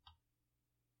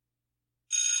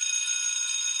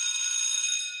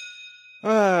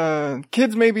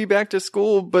Kids may be back to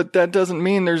school, but that doesn't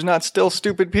mean there's not still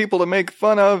stupid people to make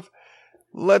fun of.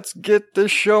 Let's get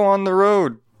this show on the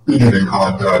road. Beginning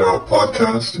Hot Data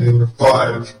Podcast in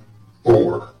 5,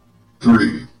 4,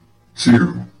 3,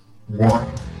 2, 1.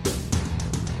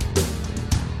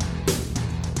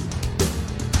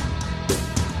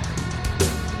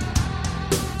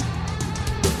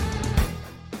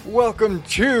 Welcome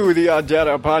to the Odd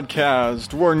Data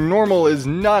Podcast, where normal is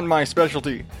not my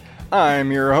specialty.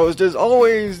 I'm your host, as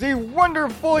always, the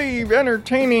wonderfully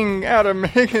entertaining Adam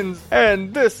Higgins,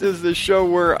 and this is the show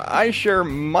where I share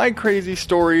my crazy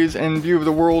stories and view of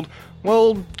the world,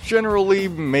 while generally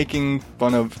making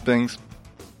fun of things.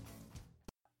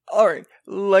 Alright,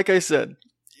 like I said,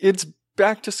 it's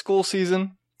back to school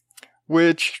season,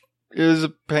 which is a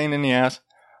pain in the ass.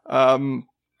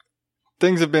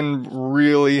 Things have been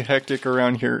really hectic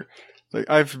around here. Like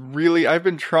I've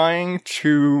been trying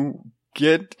to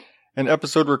get an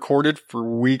episode recorded for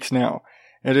weeks now.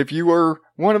 And if you are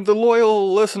one of the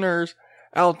loyal listeners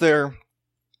out there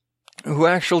who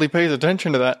actually pays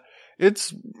attention to that,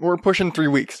 we're pushing 3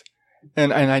 weeks.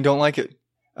 And I don't like it.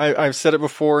 I've said it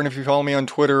before, and if you follow me on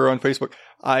Twitter or on Facebook,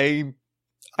 I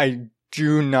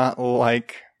do not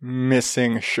like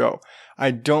missing a show.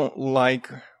 I don't like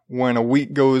when a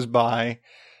week goes by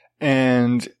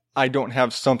and I don't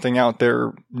have something out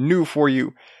there new for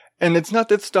you. And it's not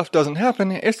that stuff doesn't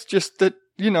happen. It's just that,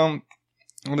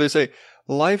 what they say,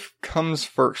 life comes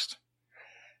first.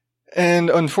 And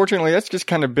unfortunately, that's just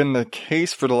kind of been the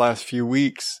case for the last few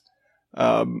weeks.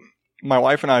 My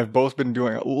wife and I have both been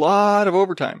doing a lot of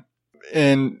overtime.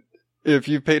 And if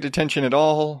you've paid attention at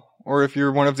all, or if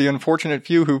you're one of the unfortunate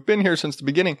few who've been here since the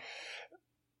beginning,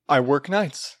 I work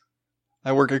nights.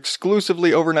 I work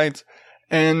exclusively overnights,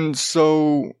 and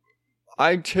so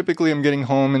I typically am getting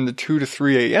home in the 2 to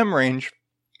 3 a.m. range.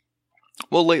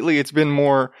 Well, lately it's been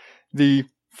more the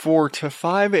 4 to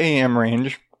 5 a.m.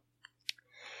 range,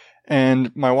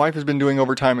 and my wife has been doing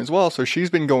overtime as well, so she's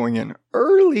been going in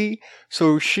early,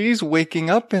 so she's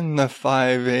waking up in the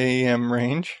 5 a.m.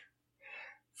 range.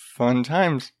 Fun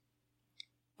times.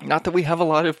 Not that we have a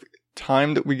lot of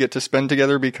time that we get to spend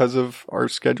together because of our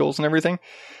schedules and everything,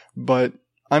 but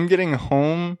I'm getting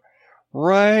home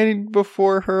right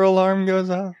before her alarm goes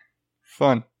off.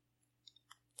 Fun.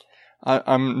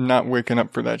 I'm not waking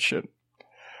up for that shit.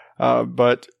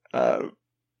 But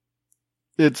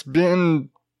it's been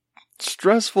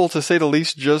stressful to say the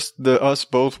least, just us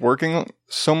both working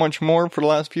so much more for the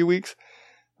last few weeks.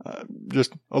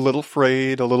 Just a little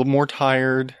frayed, a little more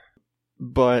tired.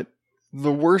 But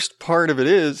the worst part of it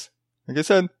is, like I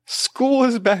said, school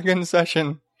is back in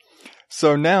session.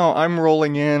 So now I'm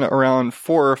rolling in around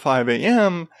 4 or 5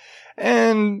 a.m.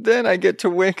 and then I get to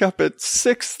wake up at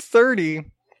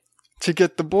 6:30 to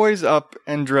get the boys up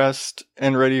and dressed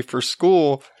and ready for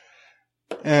school.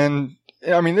 And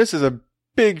this is a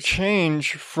big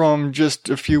change from just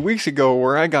a few weeks ago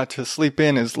where I got to sleep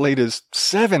in as late as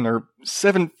 7 or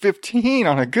 7:15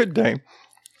 on a good day.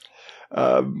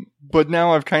 But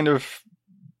now I've kind of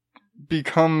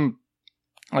become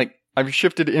I've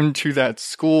shifted into that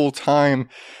school time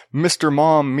Mr.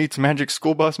 Mom meets Magic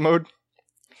School Bus mode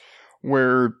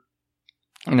where,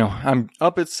 I'm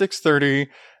up at 6:30.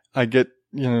 I get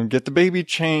the baby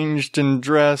changed and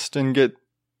dressed and get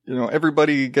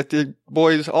the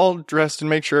boys all dressed and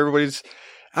make sure everybody's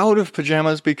out of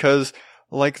pajamas because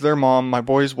like their mom, my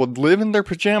boys would live in their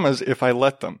pajamas if I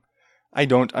let them. I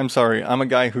don't. I'm sorry. I'm a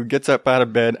guy who gets up out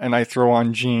of bed and I throw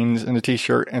on jeans and a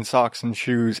t-shirt and socks and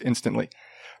shoes instantly.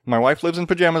 My wife lives in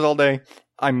pajamas all day.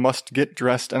 I must get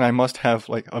dressed and I must have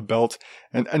a belt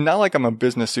and not like I'm a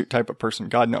business suit type of person.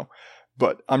 God, no.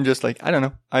 But I'm just I don't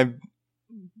know. I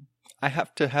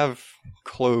have to have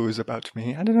clothes about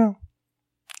me. I don't know.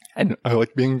 I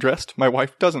like being dressed. My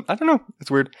wife doesn't. I don't know.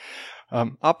 It's weird.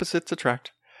 Opposites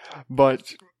attract.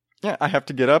 But yeah, I have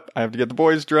to get up. I have to get the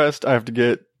boys dressed. I have to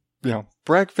get,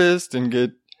 breakfast and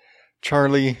get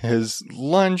Charlie his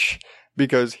lunch.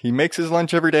 Because he makes his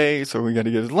lunch every day, so we got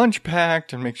to get his lunch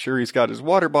packed and make sure he's got his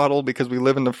water bottle because we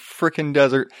live in the frickin'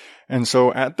 desert. And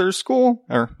so at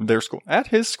at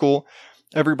his school,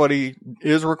 everybody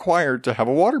is required to have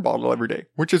a water bottle every day,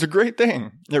 which is a great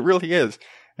thing. It really is.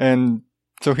 And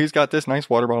so he's got this nice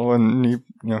water bottle and he,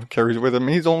 carries it with him.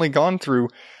 He's only gone through,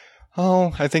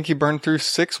 I think he burned through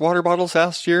 6 water bottles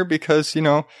last year because,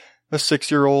 a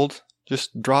 6-year-old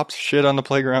just drops shit on the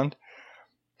playground.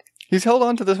 He's held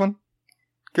on to this one.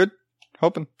 Good.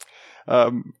 Hoping.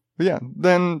 Yeah,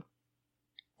 then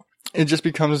it just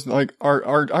becomes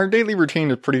our daily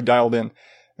routine is pretty dialed in.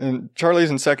 And Charlie's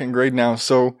in 2nd grade now,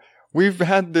 so we've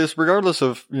had this, regardless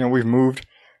of, we've moved,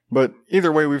 but either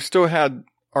way, we've still had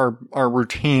our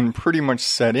routine pretty much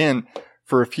set in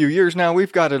for a few years now.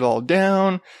 We've got it all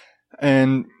down.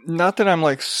 And not that I'm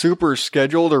like super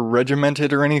scheduled or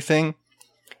regimented or anything,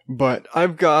 but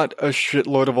I've got a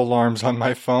shitload of alarms on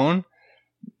my phone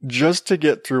just to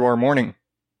get through our morning.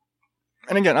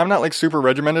 And again, I'm not like super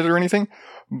regimented or anything,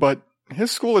 but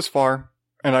his school is far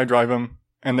and I drive him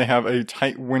and they have a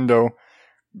tight window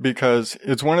because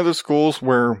it's one of the schools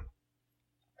where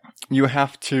you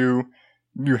have to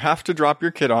drop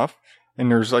your kid off and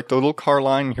there's like the little car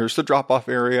line. Here's the drop off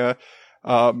area.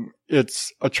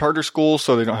 It's a charter school,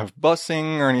 so they don't have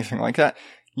busing or anything like that.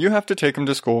 You have to take them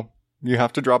to school. You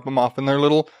have to drop them off in their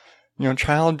little,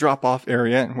 child drop off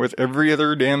area with every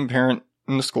other damn parent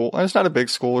in the school. And it's not a big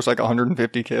school. It's like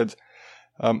 150 kids.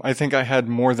 I think I had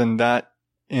more than that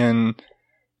in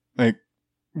like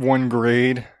one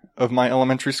grade of my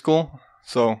elementary school.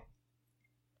 So,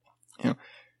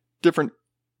 different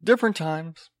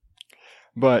times,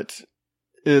 but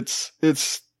it's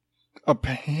a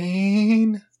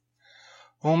pain.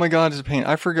 Oh my God, it's a pain.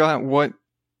 I forgot what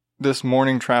this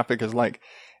morning traffic is like.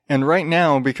 And right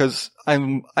now, because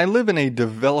I live in a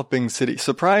developing city,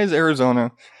 Surprise,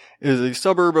 Arizona is a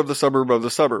suburb of the suburb of the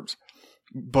suburbs.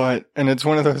 And it's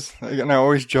one of those, and I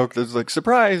always joke, there's like,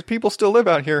 surprise, people still live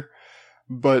out here.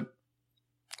 But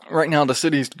right now the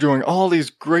city's doing all these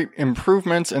great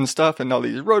improvements and stuff and all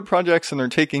these road projects, and they're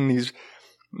taking these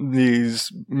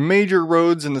major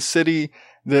roads in the city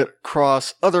that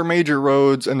cross other major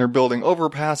roads, and they're building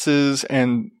overpasses,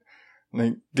 and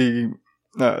there's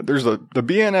the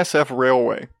BNSF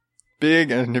railway,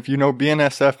 big, and if you know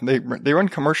BNSF, they run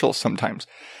commercials sometimes,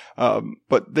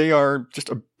 but they are just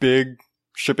a big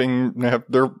shipping. They have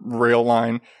their rail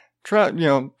line,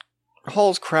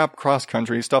 hauls crap cross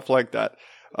country, stuff like that.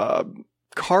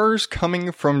 Cars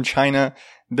coming from China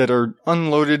that are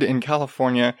unloaded in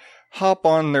California hop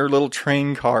on their little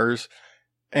train cars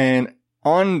and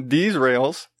on these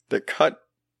rails that cut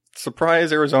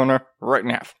Surprise, Arizona right in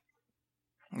half.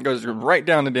 It goes right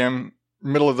down the damn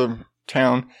middle of the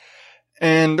town.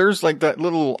 And there's like that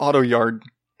little auto yard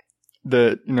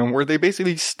that, where they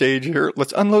basically stage here.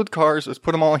 Let's unload cars. Let's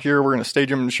put them all here. We're going to stage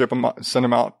them and ship them, send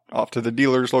them out off to the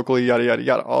dealers locally, yada, yada,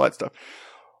 yada, all that stuff.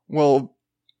 Well,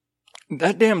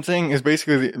 that damn thing is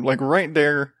basically like right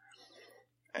there.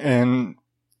 And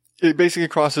it basically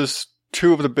crosses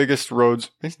two of the biggest roads,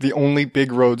 the only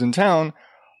big roads in town.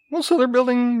 Well, so they're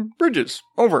building bridges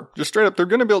over, just straight up.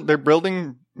 They're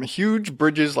building huge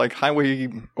bridges like highway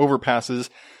overpasses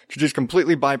to just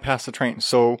completely bypass the train.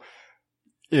 So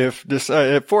if this,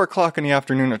 at 4:00 in the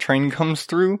afternoon, a train comes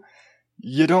through,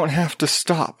 you don't have to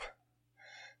stop.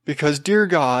 Because dear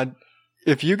God,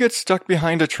 if you get stuck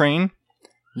behind a train,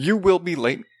 you will be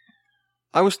late.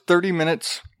 I was 30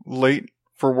 minutes late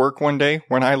for work one day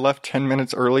when I left 10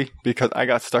 minutes early because I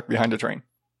got stuck behind a train.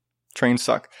 Trains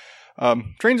suck.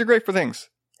 Trains are great for things,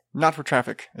 not for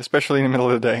traffic, especially in the middle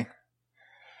of the day.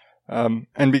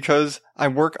 And because I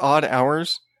work odd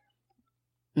hours,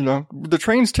 the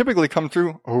trains typically come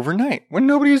through overnight when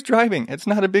nobody's driving. It's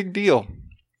not a big deal.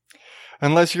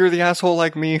 Unless you're the asshole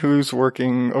like me who's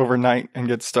working overnight and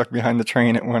gets stuck behind the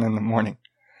train at 1 a.m.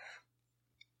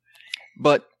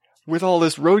 But with all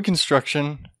this road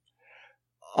construction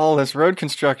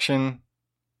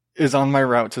is on my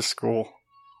route to school.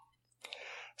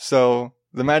 So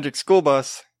the magic school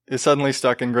bus is suddenly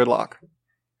stuck in gridlock.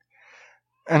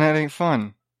 And that ain't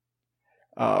fun.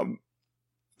 And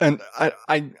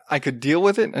I could deal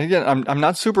with it. And again, I'm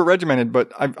not super regimented,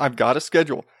 but I've got a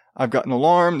schedule. I've got an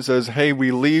alarm that says, hey,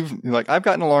 we leave. Like, I've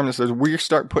got an alarm that says we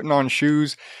start putting on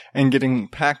shoes and getting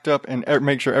packed up and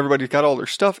make sure everybody's got all their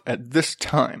stuff at this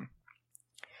time.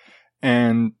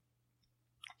 And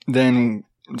then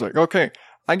it's like, okay,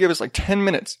 I give us like 10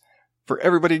 minutes for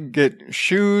everybody to get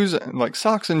shoes, like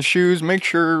socks and shoes, make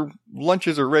sure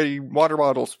lunches are ready, water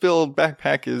bottles filled,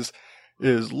 backpack is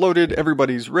loaded,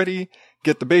 everybody's ready,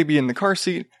 get the baby in the car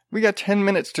seat. We got 10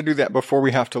 minutes to do that before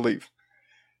we have to leave.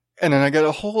 And then I get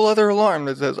a whole other alarm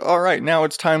that says, all right, now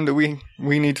it's time that we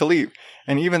need to leave.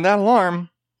 And even that alarm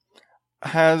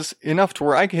has enough to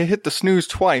where I can hit the snooze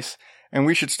twice and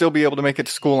we should still be able to make it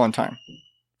to school on time.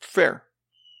 Fair.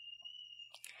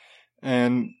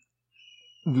 And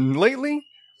lately,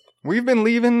 we've been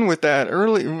leaving with that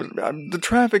early. The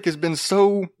traffic has been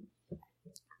so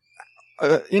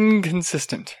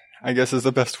inconsistent, I guess is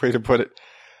the best way to put it.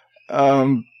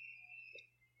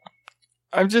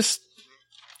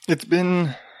 It's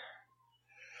been,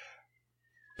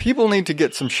 people need to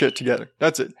get some shit together.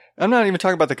 That's it. I'm not even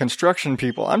talking about the construction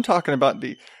people. I'm talking about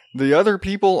the other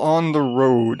people on the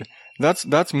road.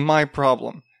 That's my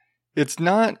problem. It's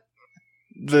not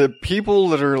the people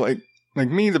that are like like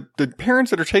me, the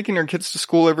parents that are taking their kids to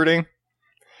school every day,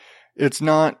 it's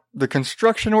not the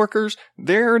construction workers.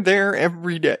 They're there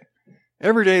every day.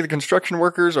 Every day the construction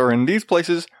workers are in these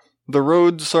places. The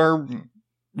roads are,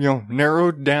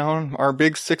 narrowed down. Our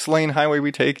big 6-lane highway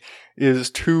we take is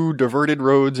 2 diverted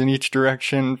roads in each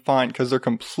direction. Fine, because they're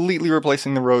completely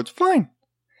replacing the roads. Fine.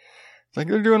 It's like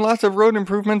they're doing lots of road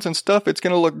improvements and stuff. It's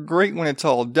going to look great when it's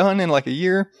all done in like a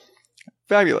year.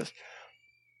 Fabulous.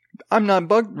 I'm not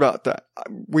bugged about that.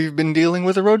 We've been dealing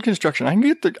with the road construction.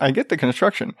 I get the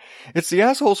construction. It's the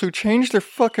assholes who change their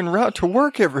fucking route to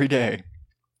work every day.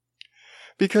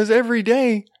 Because every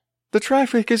day, the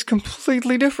traffic is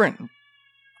completely different.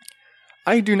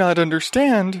 I do not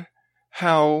understand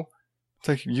how, it's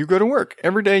like, you go to work.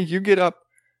 Every day, you get up,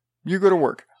 you go to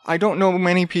work. I don't know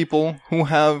many people who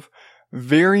have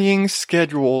varying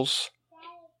schedules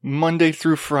Monday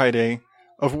through Friday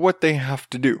of what they have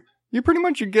to do. You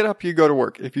get up, you go to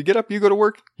work. If you get up, you go to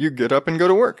work. You get up and go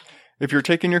to work. If you're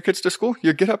taking your kids to school,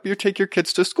 you get up, you take your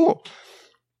kids to school.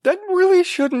 That really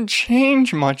shouldn't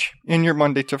change much in your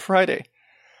Monday to Friday.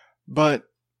 But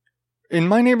in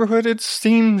my neighborhood, it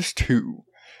seems to.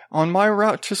 On my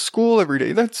route to school every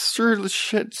day, that sure as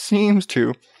shit seems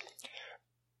to.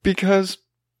 Because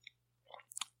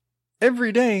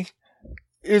every day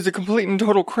is a complete and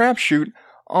total crapshoot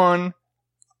on,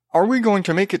 are we going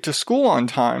to make it to school on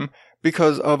time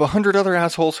because of 100 other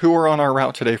assholes who are on our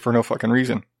route today for no fucking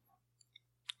reason?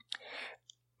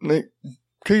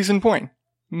 Case in point,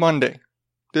 Monday.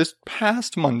 This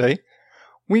past Monday,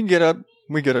 we get up,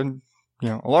 we get a,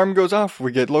 alarm goes off,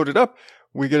 we get loaded up,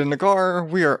 we get in the car,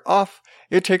 we are off.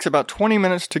 It takes about 20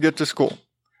 minutes to get to school.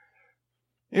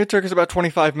 It took us about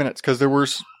 25 minutes because there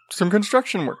was some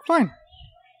construction work. Fine.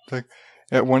 It's like,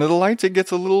 at one of the lights, it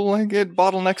gets a little, like, it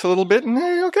bottlenecks a little bit, and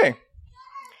hey, okay.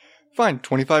 Fine,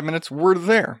 25 minutes, we're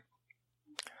there.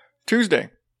 Tuesday.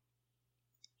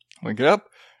 We get up,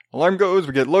 alarm goes,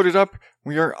 we get loaded up,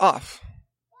 we are off.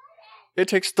 It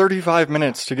takes 35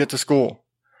 minutes to get to school.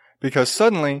 Because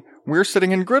suddenly, we're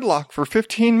sitting in gridlock for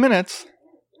 15 minutes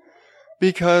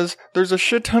because there's a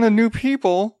shit ton of new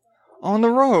people on the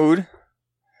road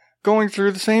going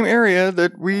through the same area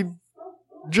that we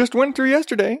just went through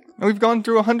yesterday, and we've gone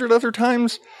through 100 other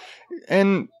times.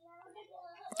 And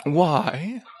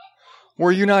why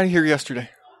were you not here yesterday?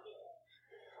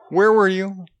 Where were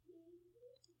you?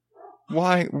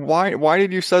 Why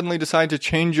did you suddenly decide to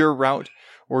change your route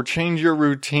or change your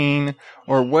routine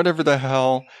or whatever the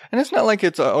hell? And it's not like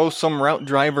it's some route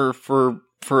driver for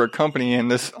a company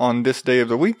on this day of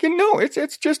the week. And no,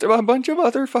 it's just a bunch of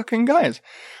other fucking guys.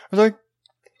 I was like,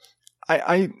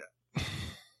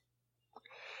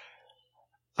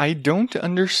 I don't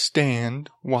understand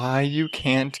why you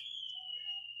can't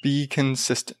be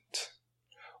consistent.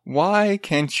 Why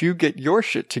can't you get your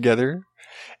shit together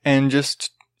and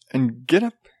get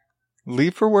up,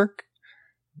 leave for work,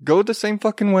 go the same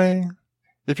fucking way.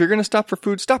 If you're gonna stop for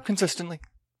food, stop consistently.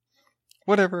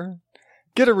 Whatever.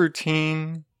 Get a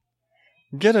routine.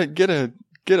 Get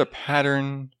a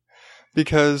pattern.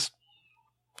 Because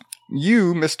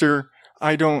you, Mr.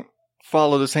 I don't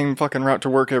follow the same fucking route to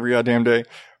work every goddamn day,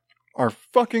 are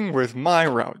fucking with my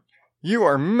route. You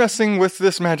are messing with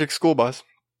this magic school bus.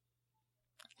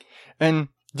 And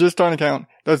just on account,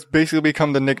 that's basically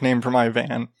become the nickname for my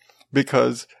van.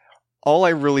 Because all I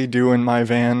really do in my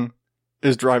van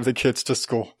is drive the kids to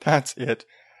school. That's it.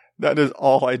 That is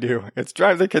all I do. It's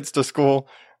drive the kids to school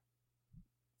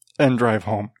and drive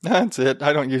home. That's it.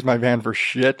 I don't use my van for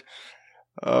shit.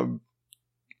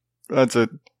 That's it.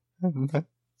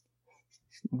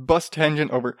 Bus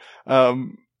tangent over.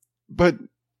 But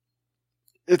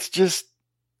it's just,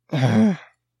 I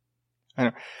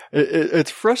know.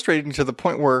 It's frustrating to the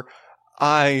point where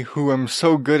I, who am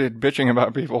so good at bitching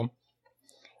about people,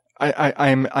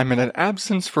 I'm in an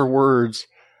absence for words.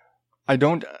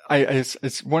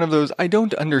 It's one of those, I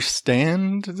don't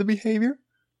understand the behavior.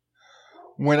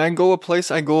 When I go a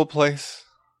place, I go a place.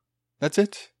 That's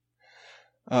it.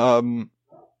 By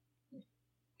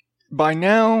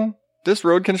now, this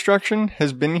road construction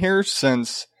has been here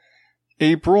since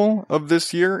April of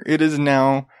this year. It is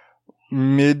now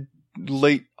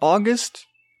late August.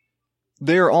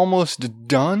 They're almost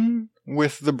done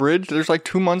with the bridge. There's like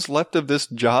 2 months left of this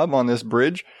job on this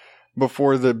bridge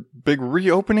before the big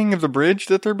reopening of the bridge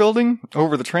that they're building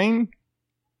over the train.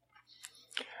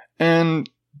 And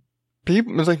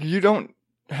people, it's like, you don't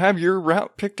have your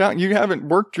route picked out. You haven't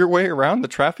worked your way around the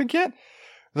traffic yet.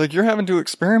 Like, you're having to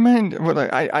experiment.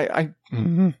 I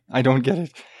don't get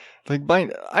it. Like,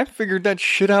 I figured that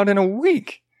shit out in a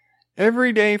week.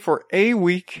 Every day for a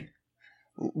week.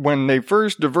 When they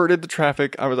first diverted the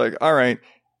traffic, I was like, all right,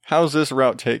 how's this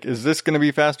route take? Is this going to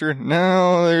be faster?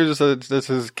 No, this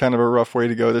is kind of a rough way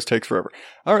to go. This takes forever.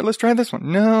 All right, let's try this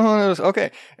one. No,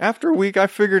 okay. After a week, I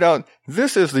figured out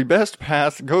this is the best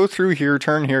path. Go through here,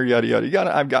 turn here, yada, yada,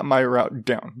 yada. I've got my route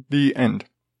down. The end.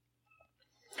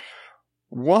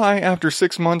 Why, after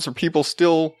 6 months, are people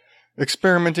still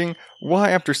experimenting?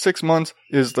 Why, after 6 months,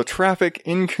 is the traffic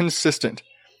inconsistent?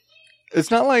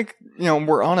 It's not like,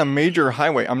 we're on a major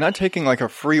highway. I'm not taking like a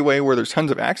freeway where there's tons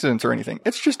of accidents or anything.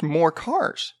 It's just more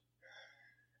cars.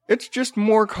 It's just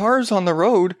more cars on the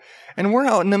road, and we're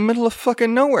out in the middle of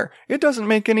fucking nowhere. It doesn't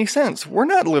make any sense. We're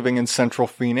not living in Central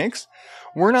Phoenix.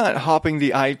 We're not hopping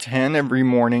the I-10 every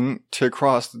morning to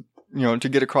cross, to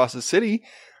get across the city.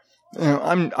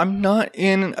 I'm not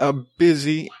in a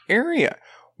busy area.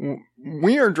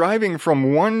 We are driving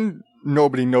from one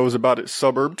nobody knows about it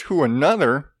suburb to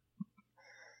another.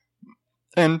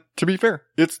 And to be fair,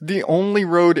 it's the only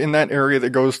road in that area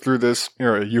that goes through this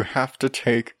area. You have to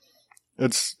take,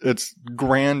 it's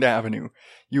Grand Avenue.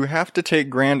 You have to take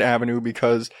Grand Avenue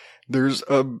because there's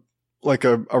a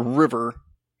river,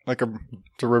 it's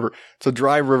a river. It's a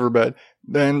dry riverbed.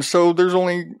 And so there's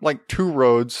only like 2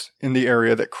 roads in the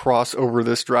area that cross over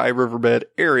this dry riverbed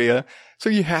area. So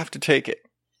you have to take it.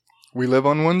 We live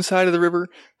on one side of the river.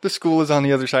 The school is on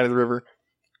the other side of the river.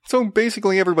 So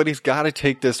basically everybody's got to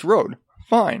take this road.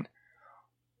 Fine.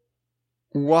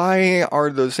 Why are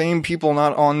the same people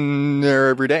not on there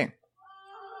every day?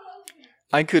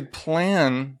 I could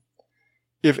plan,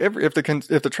 if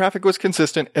the traffic was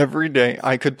consistent every day,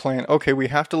 I could plan, okay, we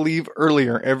have to leave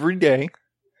earlier every day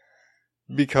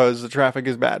because the traffic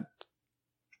is bad.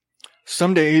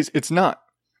 Some days it's not,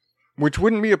 which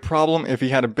wouldn't be a problem if you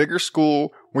had a bigger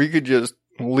school where you could just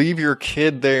leave your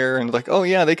kid there and like, oh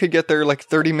yeah, they could get there like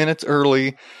 30 minutes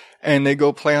early. And they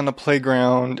go play on the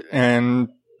playground, and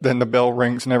then the bell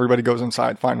rings and everybody goes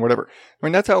inside. Fine, whatever. I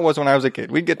mean, that's how it was when I was a kid.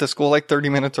 We'd get to school like 30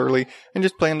 minutes early and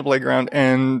just play on the playground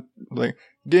and like,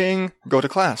 ding, go to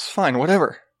class. Fine,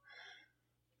 whatever.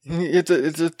 It's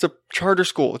a charter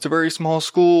school. It's a very small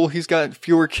school. He's got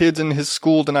fewer kids in his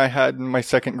school than I had in my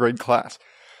 2nd grade class.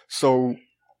 So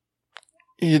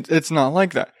it's not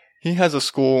like that. He has a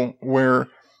school where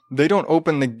they don't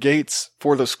open the gates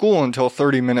for the school until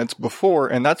 30 minutes before,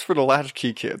 and that's for the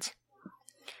latchkey kids.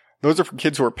 Those are for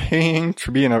kids who are paying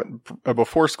to be in a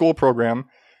before-school program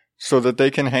so that they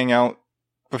can hang out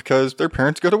because their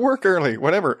parents go to work early,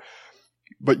 whatever.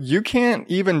 But you can't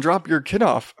even drop your kid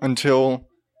off until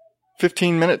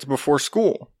 15 minutes before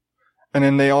school. And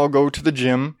then they all go to the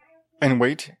gym and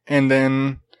wait, and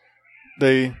then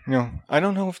they, I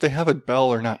don't know if they have a bell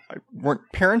or not.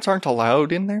 Parents aren't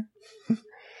allowed in there?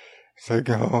 It's like,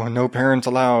 oh, no parents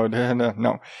allowed.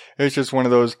 No, it's just one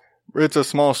of those, it's a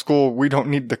small school. We don't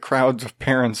need the crowds of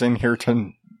parents in here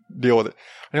to deal with it.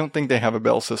 I don't think they have a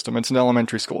bell system. It's an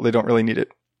elementary school. They don't really need it.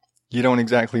 You don't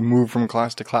exactly move from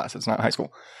class to class. It's not high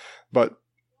school. But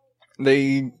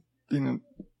they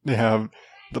have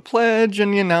the pledge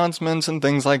and the announcements and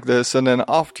things like this. And then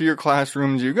off to your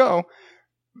classrooms you go.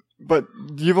 But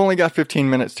you've only got 15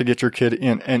 minutes to get your kid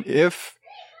in. And if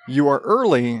you are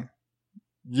early,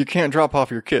 you can't drop off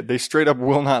your kid. They straight up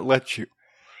will not let you.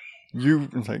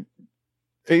 It's like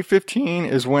 8:15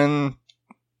 is when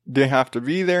they have to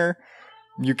be there.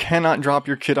 You cannot drop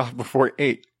your kid off before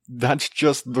 8. That's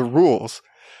just the rules.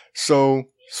 So,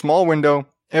 small window,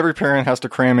 every parent has to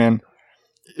cram in.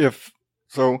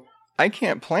 So I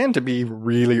can't plan to be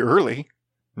really early.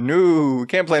 No,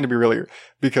 can't plan to be really early.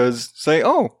 Because say,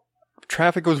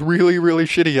 traffic was really, really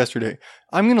shitty yesterday.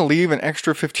 I'm going to leave an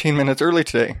extra 15 minutes early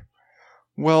today.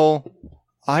 Well,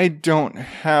 I don't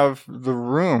have the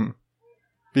room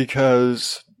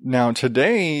because now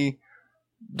today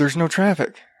there's no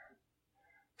traffic.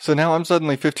 So now I'm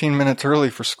suddenly 15 minutes early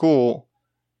for school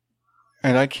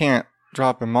and I can't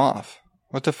drop him off.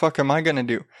 What the fuck am I going to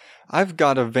do? I've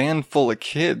got a van full of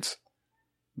kids.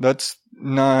 That's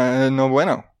no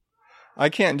bueno. I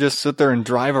can't just sit there and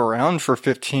drive around for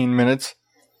 15 minutes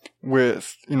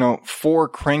with, 4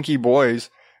 cranky boys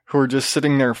who are just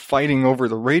sitting there fighting over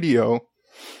the radio.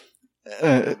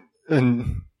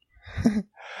 And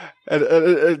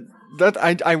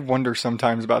I wonder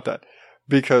sometimes about that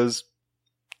because,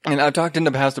 and I've talked in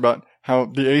the past about how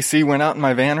the AC went out in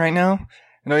my van right now.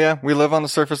 We live on the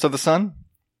surface of the sun.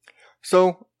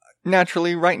 So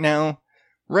naturally right now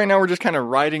we're just kind of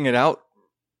riding it out.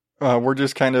 We're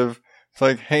just kind of, it's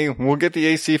like, hey, we'll get the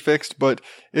AC fixed, but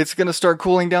it's going to start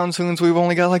cooling down soon. So we've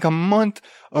only got like a month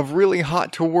of really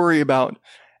hot to worry about.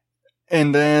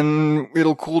 And then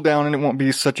it'll cool down and it won't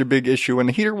be such a big issue and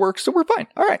the heater works. So we're fine.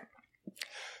 All right.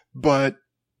 But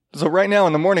so right now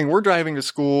in the morning, we're driving to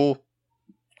school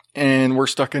and we're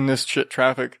stuck in this shit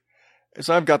traffic.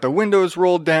 So I've got the windows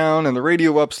rolled down and the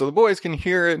radio up so the boys can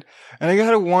hear it. And I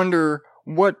gotta wonder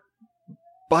what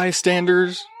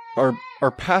bystanders or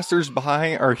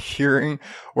passers-by are hearing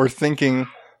or thinking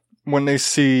when they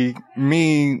see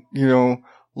me,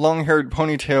 long-haired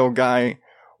ponytail guy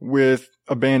with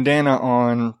a bandana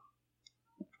on,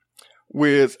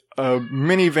 with a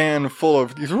minivan full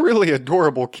of these really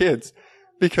adorable kids,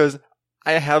 because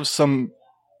I have some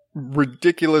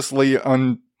ridiculously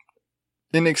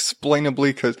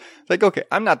inexplainably, because okay,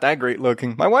 I'm not that great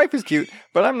looking. My wife is cute,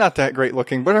 but I'm not that great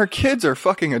looking. But our kids are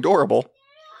fucking adorable.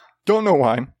 Don't know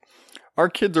why. Our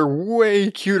kids are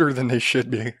way cuter than they should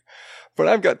be. But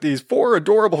I've got these 4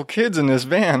 adorable kids in this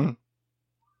van.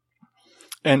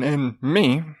 And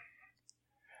me.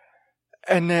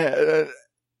 And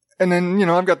then,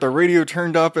 I've got the radio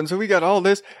turned up, and so we got all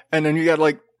this, and then you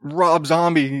got Rob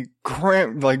Zombie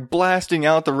blasting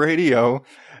out the radio,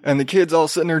 and the kids all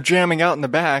sitting there jamming out in the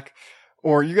back,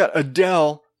 or you got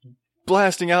Adele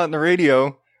blasting out in the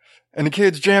radio, and the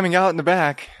kids jamming out in the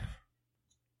back.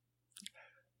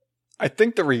 I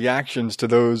think the reactions to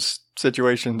those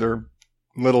situations are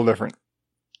a little different.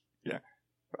 Yeah.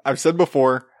 I've said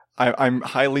before, I'm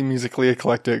highly musically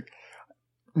eclectic.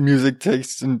 Music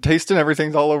taste and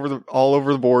everything's all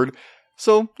over the board.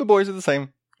 So the boys are the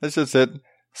same. That's just it.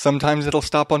 Sometimes it'll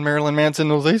stop on Marilyn Manson.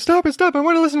 It'll say, stop, I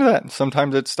want to listen to that.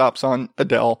 Sometimes it stops on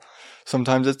Adele.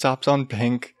 Sometimes it stops on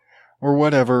Pink or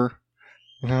whatever.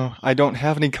 I don't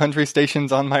have any country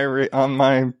stations on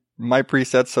my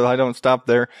presets, so I don't stop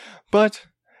there. But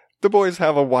the boys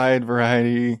have a wide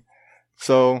variety.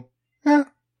 So,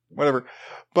 whatever.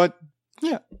 But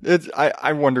yeah,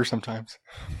 I wonder sometimes.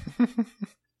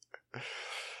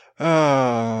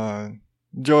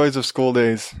 Joys of school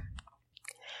days.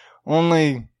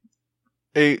 Only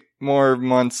 8 more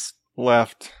months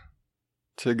left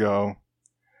to go.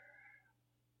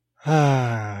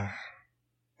 Alright.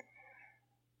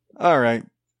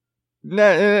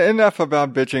 Enough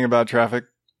about bitching about traffic.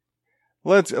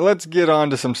 Let's get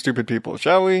on to some stupid people,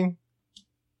 shall we?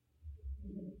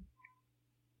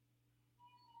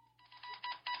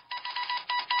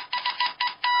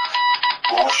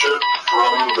 Bullshit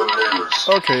from the news.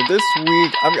 Okay, this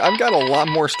week, I've got a lot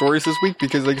more stories this week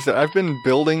because, like I said, I've been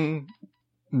building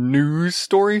news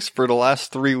stories for the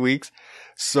last 3 weeks.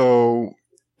 So,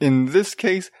 in this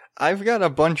case, I've got a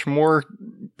bunch more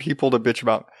people to bitch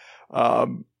about.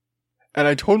 And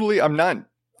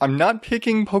I'm not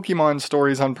picking Pokemon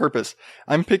stories on purpose.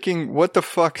 I'm picking what the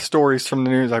fuck stories from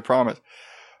the news, I promise.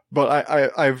 But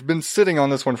I've been sitting on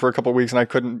this one for a couple of weeks and I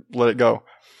couldn't let it go.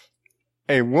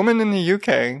 A woman in the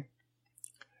UK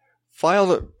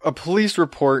filed a police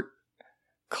report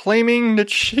claiming that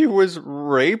she was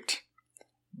raped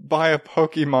by a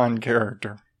Pokemon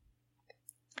character.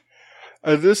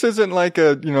 This isn't like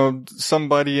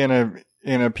somebody in a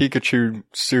Pikachu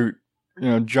suit,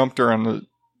 jumped her on the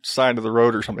side of the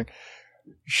road or something.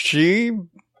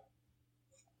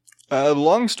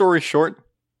 Long story short,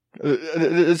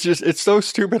 it's so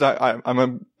stupid.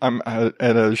 I'm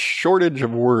at a shortage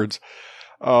of words.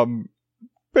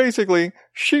 Basically,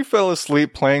 she fell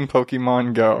asleep playing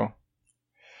Pokemon Go.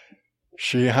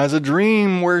 She has a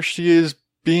dream where she is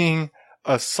being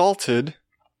assaulted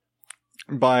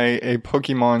by a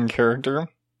Pokemon character.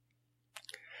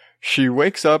 She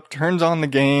wakes up, turns on the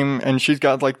game, and she's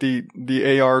got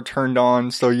the AR turned on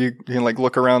so you can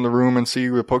look around the room and see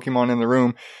the Pokemon in the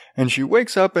room. And she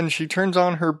wakes up and she turns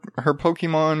on her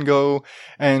Pokemon Go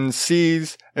and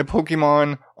sees a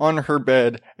Pokemon on her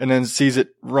bed and then sees it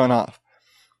run off.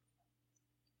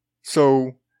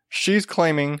 So she's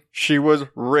claiming she was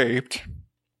raped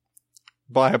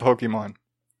by a Pokemon.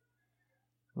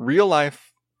 Real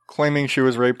life claiming she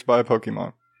was raped by a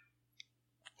Pokemon.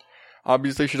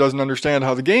 Obviously, she doesn't understand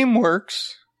how the game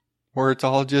works, where it's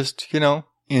all just,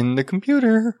 in the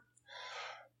computer.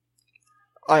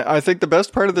 I think the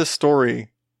best part of this story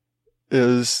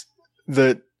is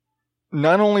that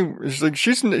not only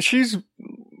she's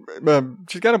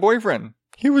got a boyfriend.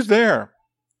 He was there.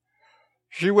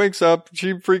 She wakes up,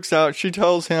 she freaks out, she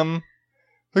tells him,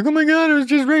 oh my god, I was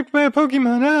just raped by a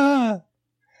Pokemon, ah!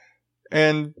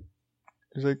 And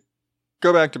he's like,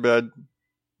 go back to bed.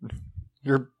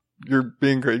 You're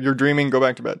being great. You're dreaming. Go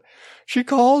back to bed. She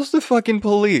calls the fucking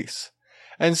police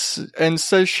and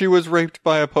says she was raped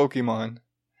by a Pokemon.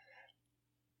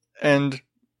 And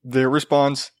their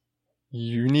response,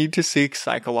 you need to seek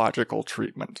psychological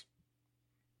treatment.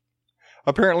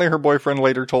 Apparently her boyfriend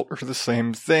later told her the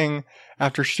same thing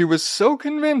after she was so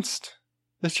convinced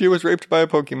that she was raped by a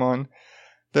Pokemon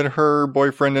that her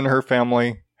boyfriend and her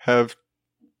family have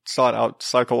sought out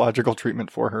psychological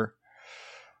treatment for her.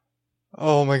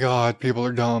 Oh my god, people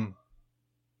are dumb.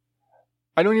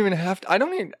 I don't even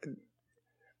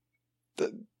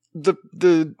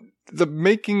the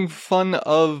making fun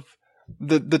of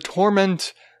the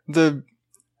torment,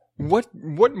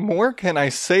 what more can I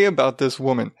say about this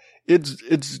woman?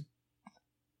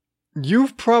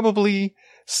 You've probably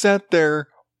sat there,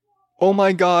 oh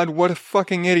my god, what a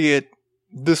fucking idiot,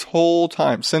 this whole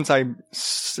time. Since I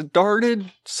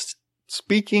started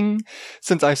speaking,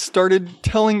 since I started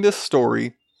telling this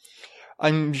story,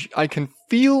 I can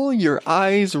feel your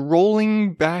eyes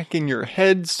rolling back in your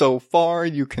head so far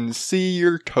you can see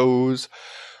your toes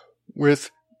with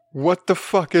what the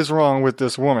fuck is wrong with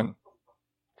this woman.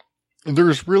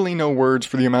 There's really no words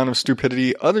for the amount of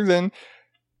stupidity other than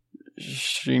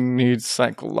she needs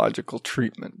psychological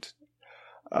treatment.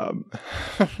 In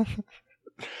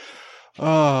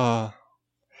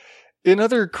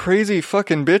other crazy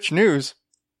fucking bitch news,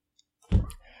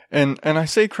 and I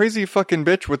say crazy fucking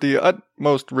bitch with the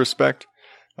utmost respect.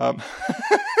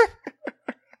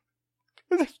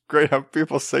 It's great how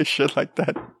people say shit like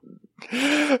that.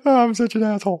 Oh, I'm such an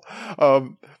asshole. A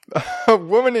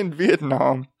woman in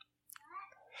Vietnam,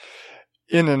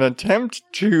 in an attempt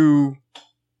to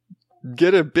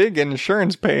get a big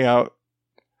insurance payout,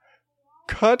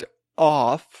 cut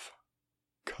off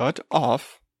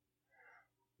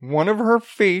one of her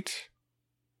feet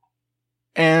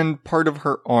and part of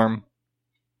her arm.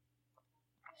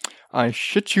 I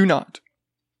shit you not.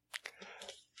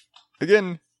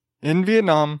 Again, in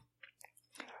Vietnam,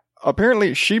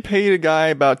 apparently she paid a guy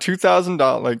about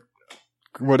 $2,000, like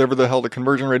whatever the hell the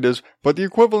conversion rate is, but the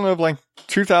equivalent of like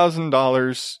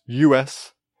 $2,000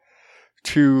 US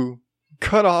to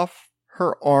cut off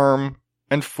her arm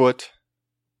and foot,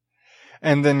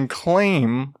 and then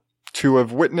claim to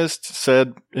have witnessed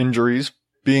said injuries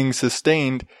being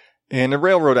sustained in a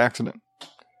railroad accident.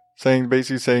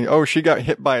 Basically saying, oh, she got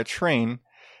hit by a train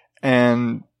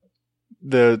and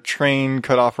the train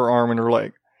cut off her arm and her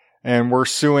leg. And we're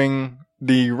suing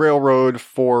the railroad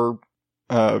for,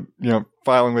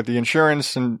 filing with the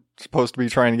insurance and supposed to be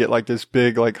trying to get like this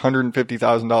big, like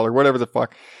 $150,000, whatever the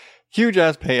fuck, huge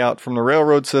ass payout from the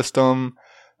railroad system.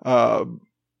 And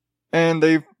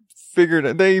they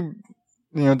figured, they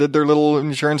did their little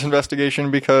insurance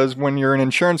investigation, because when you're an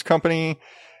insurance company,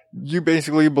 you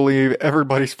basically believe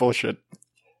everybody's full of shit.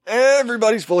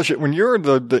 Everybody's full of shit. When you're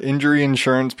the injury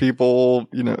insurance people,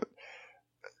 you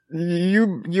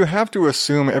have to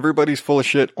assume everybody's full of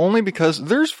shit, only because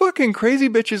there's fucking crazy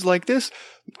bitches like this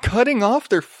cutting off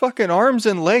their fucking arms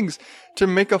and legs to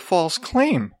make a false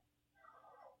claim.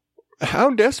 How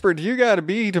desperate do you gotta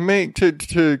be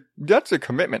to that's a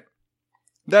commitment.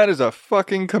 That is a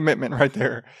fucking commitment right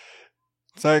there.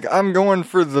 It's like, I'm going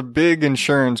for the big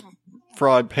insurance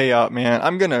fraud payout, man.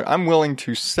 I'm willing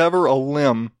to sever a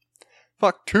limb.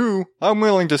 Fuck, two. I'm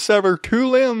willing to sever 2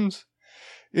 limbs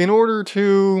in order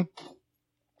to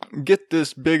get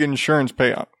this big insurance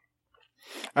payout.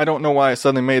 I don't know why I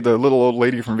suddenly made the little old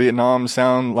lady from Vietnam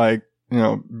sound like,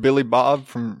 Billy Bob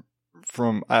from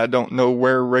I don't know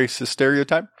where racist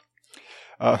stereotype.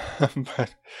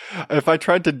 But if I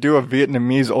tried to do a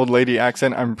Vietnamese old lady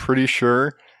accent, I'm pretty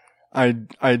sure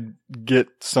I'd get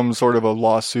some sort of a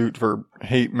lawsuit for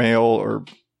hate mail, or,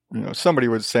 somebody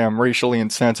would say I'm racially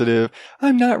insensitive.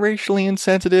 I'm not racially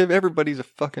insensitive. Everybody's a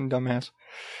fucking dumbass.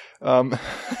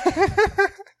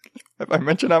 If I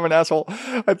mention I'm an asshole,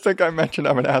 I think I mentioned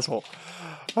I'm an asshole.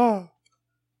 Oh.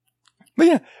 But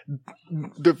yeah,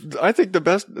 I think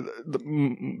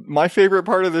my favorite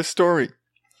part of this story,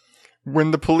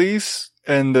 when the police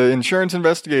and the insurance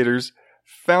investigators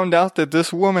found out that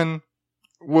this woman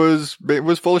was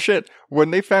full of shit,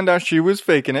 when they found out she was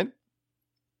faking it,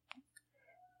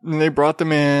 and they brought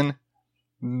them in,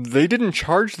 they didn't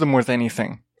charge them with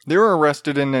anything. They were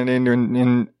arrested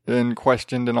and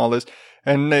questioned and all this,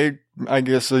 and I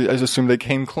assume they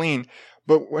came clean.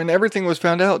 But when everything was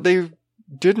found out, they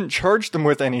didn't charge them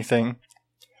with anything,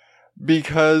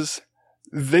 because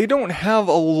they don't have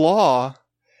a law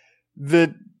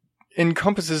that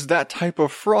encompasses that type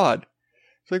of fraud.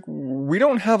 It's like, we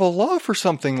don't have a law for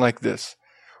something like this.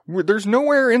 There's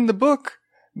nowhere in the book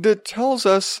that tells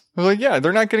us, like, yeah,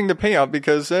 they're not getting the payout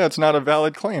because it's not a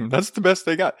valid claim. That's the best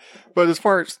they got. But as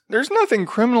far as, there's nothing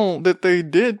criminal that they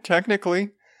did, technically.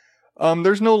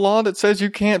 There's no law that says you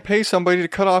can't pay somebody to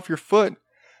cut off your foot.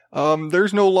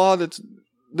 There's no law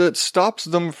that stops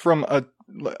them from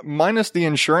minus the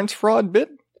insurance fraud bit.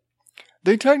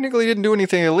 They technically didn't do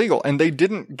anything illegal, and they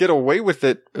didn't get away with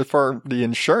it for the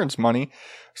insurance money.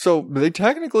 So they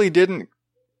technically didn't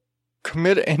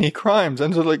commit any crimes.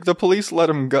 And so, like, the police let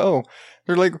him go.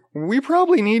 They're like, we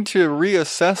probably need to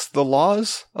reassess the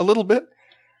laws a little bit.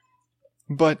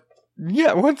 But,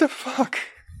 yeah, what the fuck?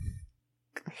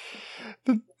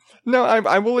 No,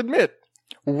 I will admit,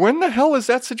 when the hell is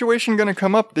that situation going to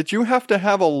come up that you have to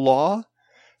have a law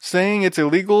saying it's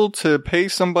illegal to pay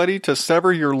somebody to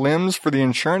sever your limbs for the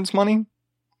insurance money?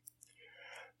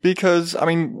 Because, I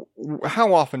mean,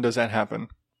 how often does that happen?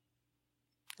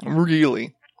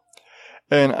 Really?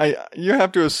 And you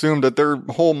have to assume that their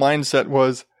whole mindset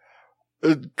was,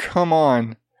 come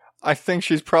on, I think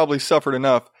she's probably suffered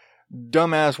enough.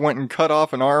 Dumbass went and cut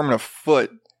off an arm and a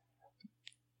foot.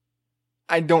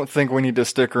 I don't think we need to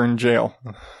stick her in jail.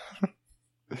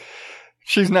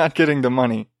 She's not getting the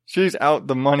money. She's out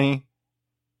the money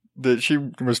that she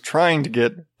was trying to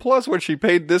get, plus what she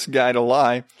paid this guy to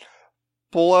lie,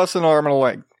 plus an arm and a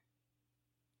leg.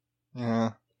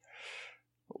 Yeah.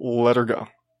 Let her go.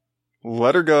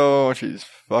 Let her go. She's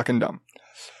fucking dumb.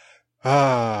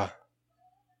 This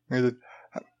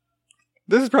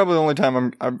is probably the only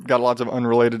time I've got lots of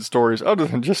unrelated stories other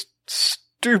than just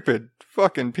stupid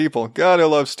fucking people. God, I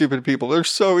love stupid people. They're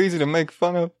so easy to make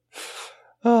fun of.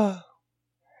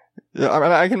 Yeah, I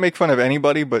mean, I can make fun of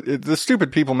anybody, but the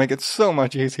stupid people make it so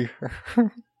much easier.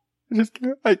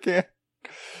 I can't.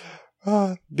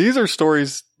 These are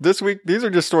stories this week. These are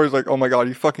just stories like, oh my God, are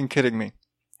you fucking kidding me?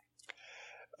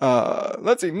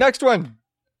 Let's see. Next one.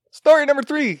 Story number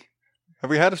 3. Have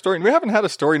we had a story? We haven't had a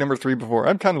story number 3 before.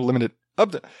 I'm kind of limited.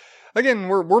 Again,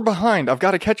 we're behind. I've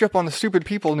got to catch up on the stupid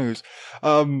people news.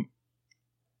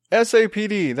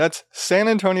 SAPD. That's San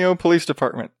Antonio Police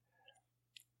Department.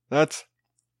 That's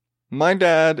my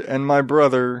dad and my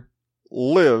brother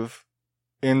live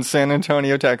in San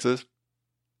Antonio, Texas.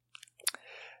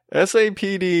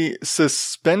 SAPD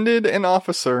suspended an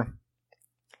officer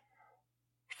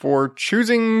for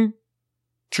choosing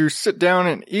to sit down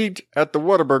and eat at the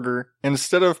Whataburger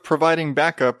instead of providing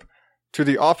backup to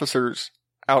the officers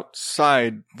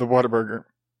outside the Whataburger.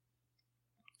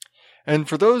 And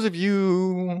for those of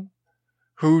you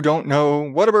who don't know,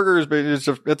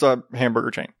 Whataburger it's a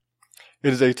hamburger chain.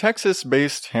 It is a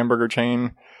Texas-based hamburger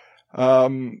chain.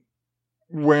 When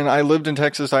I lived in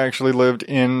Texas, I actually lived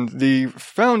in the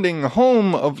founding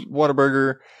home of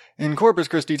Whataburger in Corpus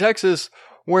Christi, Texas,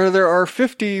 where there are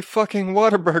 50 fucking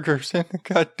Whataburgers in the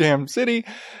goddamn city,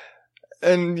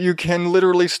 and you can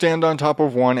literally stand on top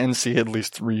of one and see at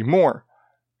least 3 more.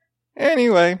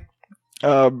 Anyway,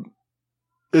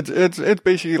 it's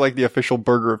basically like the official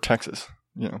burger of Texas,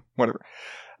 you know, whatever.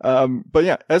 But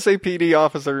yeah, SAPD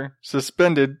officer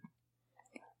suspended.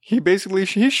 He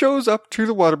shows up to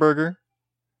the Whataburger.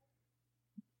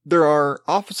 There are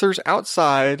officers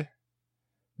outside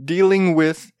dealing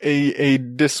with a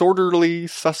disorderly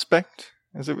suspect,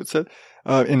 as it would say,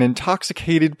 an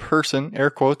intoxicated person, air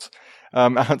quotes,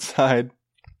 outside.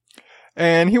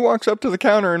 And he walks up to the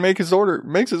counter and makes his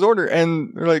order,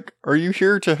 and they're like, "Are you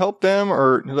here to help them?"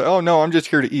 Or, like, "Oh no, I'm just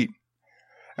here to eat."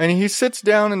 And he sits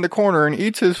down in the corner and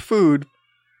eats his food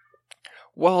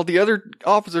while the other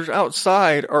officers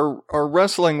outside are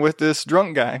wrestling with this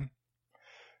drunk guy.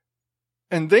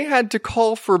 And they had to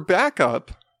call for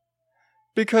backup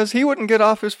because he wouldn't get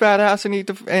off his fat ass and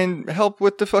and help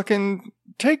with the fucking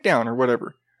takedown or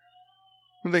whatever.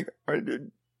 Like,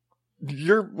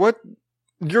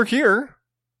 you're here.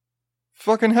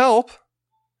 Fucking help.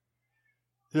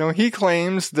 You know, he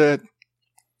claims that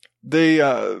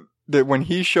that when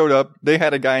he showed up, they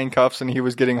had a guy in cuffs and he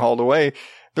was getting hauled away.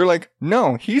 They're like,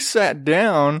 no, he sat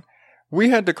down. We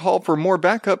had to call for more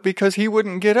backup because he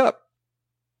wouldn't get up.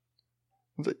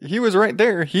 He was right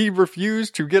there. He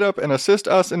refused to get up and assist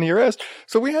us in the arrest.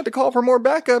 So we had to call for more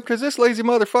backup because this lazy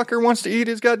motherfucker wants to eat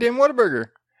his goddamn Whataburger.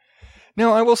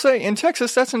 Now, I will say, in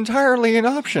Texas, that's entirely an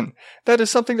option. That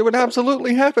is something that would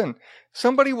absolutely happen.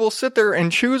 Somebody will sit there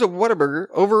and choose a Whataburger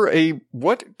over a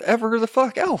whatever the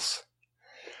fuck else.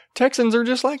 Texans are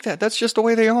just like that. That's just the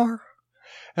way they are.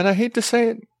 And I hate to say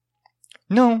it.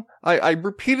 No, I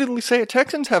repeatedly say it.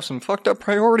 Texans have some fucked up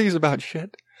priorities about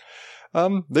shit.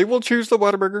 They will choose the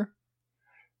Whataburger.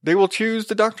 They will choose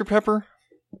the Dr. Pepper.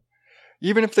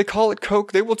 Even if they call it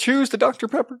Coke, they will choose the Dr.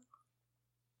 Pepper.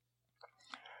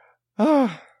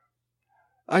 Apparently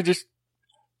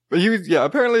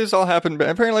this all happened.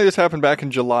 Apparently this happened back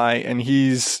in July, and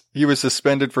he was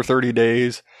suspended for 30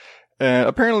 days. And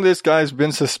apparently this guy's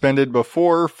been suspended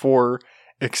before for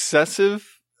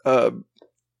excessive, being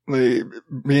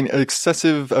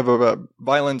excessive of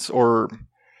violence or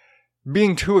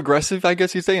being too aggressive, I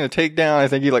guess you'd say, in a takedown. I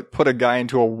think he put a guy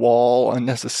into a wall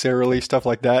unnecessarily, stuff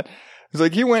like that. It's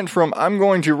like he went from, I'm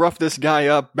going to rough this guy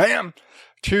up, bam,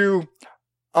 to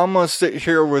I'm gonna sit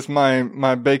here with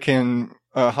my bacon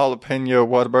jalapeno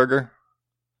Whataburger.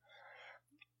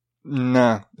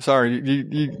 Nah, sorry,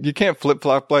 you can't flip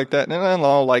flop like that. And in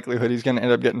all likelihood, he's gonna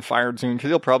end up getting fired soon because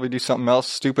he'll probably do something else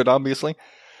stupid, obviously.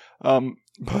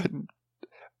 But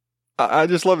I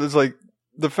just love this, like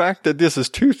the fact that this is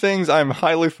two things I'm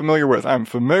highly familiar with. I'm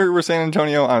familiar with San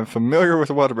Antonio. I'm familiar with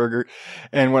Whataburger,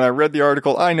 and when I read the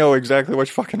article, I know exactly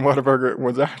which fucking Whataburger it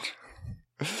was at.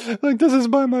 Like, this is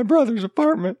by my brother's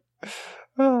apartment.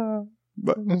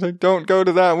 But it's like, don't go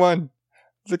to that one.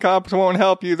 The cops won't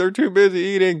help you. They're too busy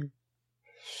eating.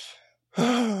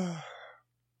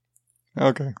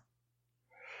 Okay.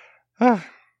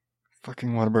 Fucking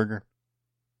Whataburger.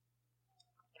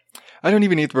 I don't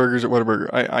even eat the burgers at Whataburger.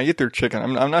 I eat their chicken.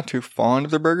 I'm not too fond of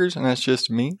their burgers, and that's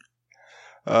just me.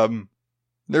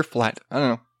 They're flat. I don't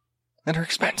know. And they're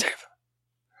expensive.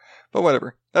 But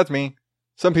whatever. That's me.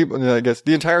 Some people, I guess,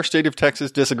 the entire state of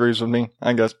Texas disagrees with me,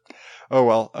 I guess. Oh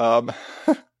well.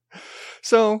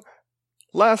 So,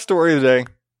 last story of the day.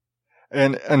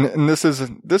 And this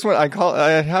one I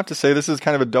have to say this is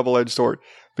kind of a double-edged sword,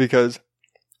 because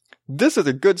this is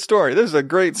a good story. This is a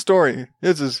great story.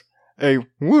 This is a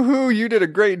woohoo, you did a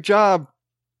great job.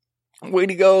 Way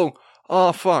to go.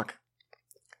 Oh, fuck.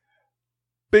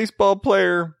 Baseball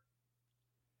player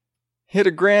hit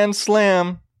a grand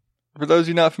slam. For those of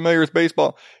you not familiar with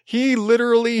baseball, he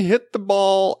literally hit the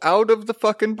ball out of the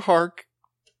fucking park,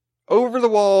 over the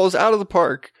walls, out of the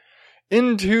park,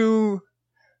 into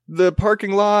the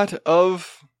parking lot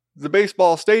of the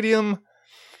baseball stadium,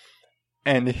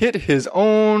 and hit his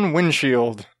own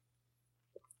windshield.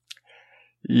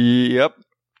 Yep.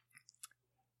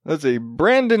 Let's see.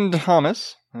 Brandon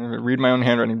Thomas. I'm going to read my own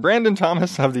handwriting. Brandon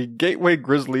Thomas of the Gateway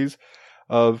Grizzlies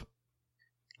of,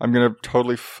 I'm going to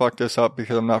totally fuck this up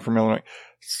because I'm not from Illinois.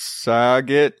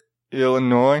 Sauget,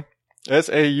 Illinois.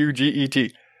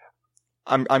 Sauget.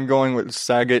 I'm going with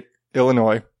Sauget,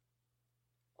 Illinois.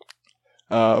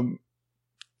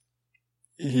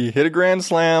 He hit a grand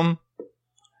slam,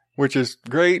 which is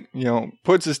great. You know,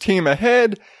 puts his team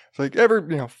ahead. It's like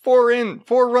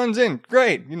 4 runs in.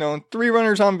 Great. 3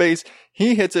 runners on base.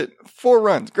 He hits it. 4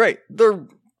 runs. Great.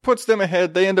 Puts them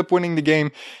ahead. They end up winning the game.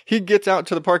 He gets out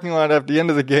to the parking lot at the end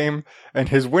of the game, and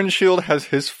his windshield has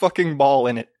his fucking ball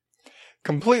in it.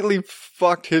 Completely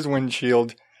fucked his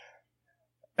windshield.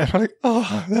 And I'm like,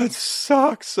 oh, that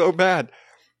sucks so bad.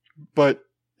 But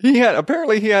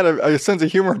apparently he had a sense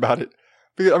of humor about it.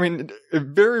 Because, I mean, it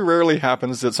very rarely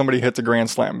happens that somebody hits a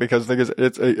grand slam, because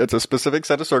it's a specific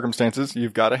set of circumstances.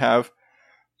 You've got to have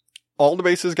all the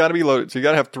bases got to be loaded. So you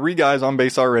got to have 3 guys on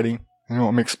base already.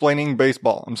 I'm explaining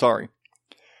baseball. I'm sorry.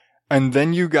 And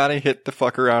then you got to hit the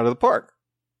fucker out of the park.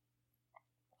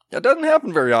 That doesn't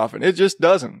happen very often. It just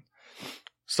doesn't.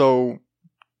 So,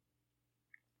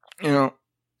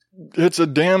 it's a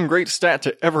damn great stat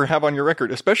to ever have on your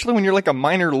record, especially when you're like a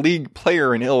minor league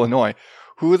player in Illinois.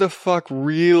 Who the fuck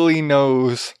really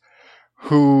knows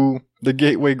who the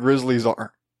Gateway Grizzlies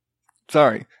are?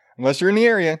 Sorry. Unless you're in the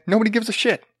area, nobody gives a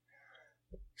shit.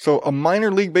 So a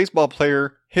minor league baseball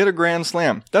player hit a grand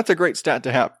slam. That's a great stat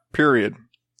to have, period.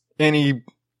 And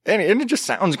it just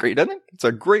sounds great, doesn't it? It's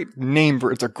a great name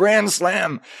for it. It's a grand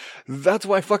slam. That's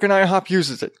why fucking IHOP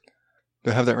uses it.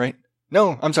 Do I have that right?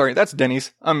 No, I'm sorry. That's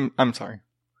Denny's. I'm sorry.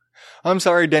 I'm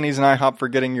sorry, Denny's and IHOP, for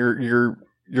getting your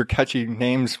catchy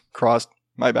names crossed.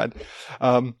 My bad.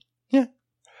 Yeah.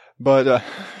 But,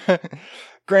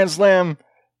 grand slam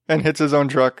and hits his own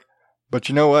truck. But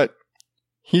you know what?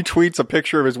 He tweets a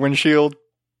picture of his windshield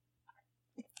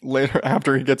later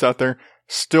after he gets out there.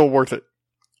 Still worth it.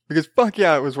 Because fuck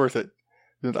yeah, it was worth it.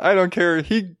 I don't care.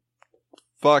 He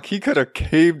could have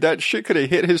caved. That shit could have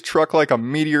hit his truck like a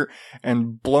meteor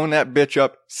and blown that bitch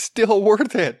up. Still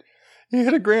worth it. He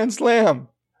hit a grand slam.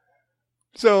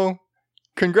 So,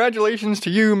 congratulations to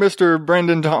you, Mr.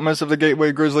 Brandon Thomas of the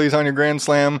Gateway Grizzlies, on your grand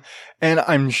slam. And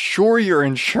I'm sure your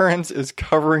insurance is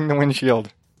covering the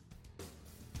windshield.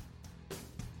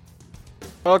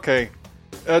 Okay.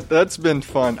 That's been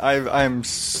fun. I'm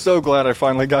so glad I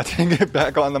finally got to get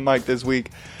back on the mic this week.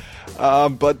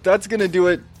 But that's going to do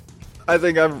it. I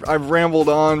think I've rambled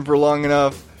on for long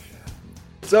enough.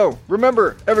 So,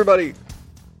 remember, everybody,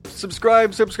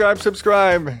 subscribe. Check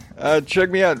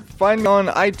me out. Find me on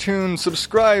iTunes.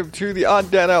 Subscribe to the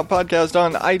Odd Dad Out podcast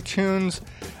on iTunes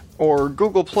or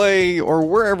Google Play or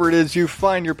wherever it is you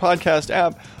find your podcast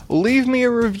app. Leave me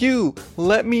a review.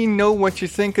 Let me know what you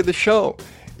think of the show.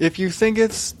 If you think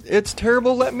it's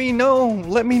terrible, let me know.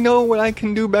 Let me know what I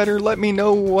can do better. Let me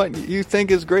know what you think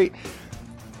is great.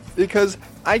 Because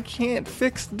I can't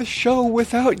fix the show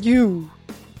without you.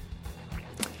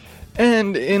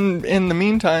 And in the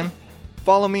meantime,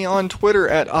 follow me on Twitter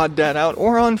at OddDadOut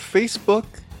or on Facebook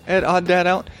at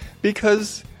OddDadOut,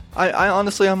 because I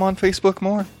honestly, I'm on Facebook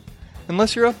more.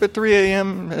 Unless you're up at 3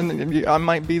 a.m. and I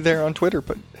might be there on Twitter,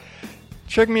 but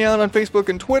check me out on Facebook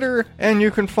and Twitter, and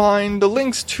you can find the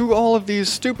links to all of these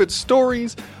stupid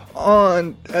stories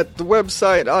at the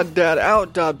website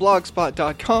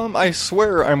oddadout.blogspot.com. I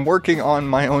swear I'm working on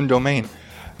my own domain.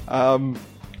 And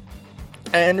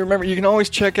remember, you can always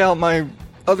check out my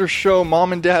other show,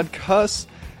 Mom and Dad Cuss,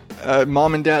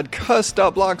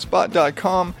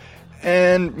 momanddadcuss.blogspot.com,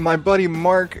 and my buddy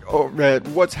Mark at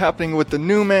What's Happening with the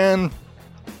New Man.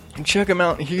 Check him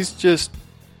out. He's just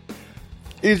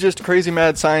a crazy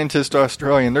mad scientist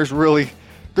Australian. There's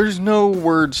no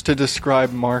words to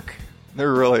describe Mark.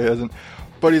 There really isn't.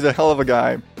 But he's a hell of a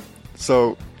guy.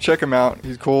 So check him out.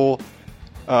 He's cool.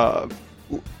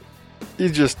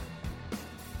 He's just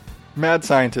mad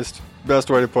scientist. Best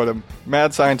way to put him.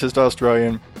 Mad scientist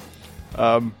Australian.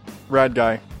 Rad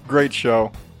guy. Great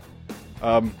show.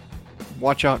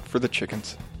 Watch out for the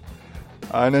chickens.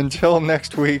 And until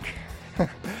next week,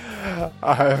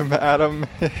 I'm Adam.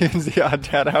 He's the Odd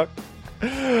Dad Out.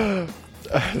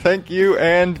 Thank you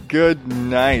and good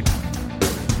night.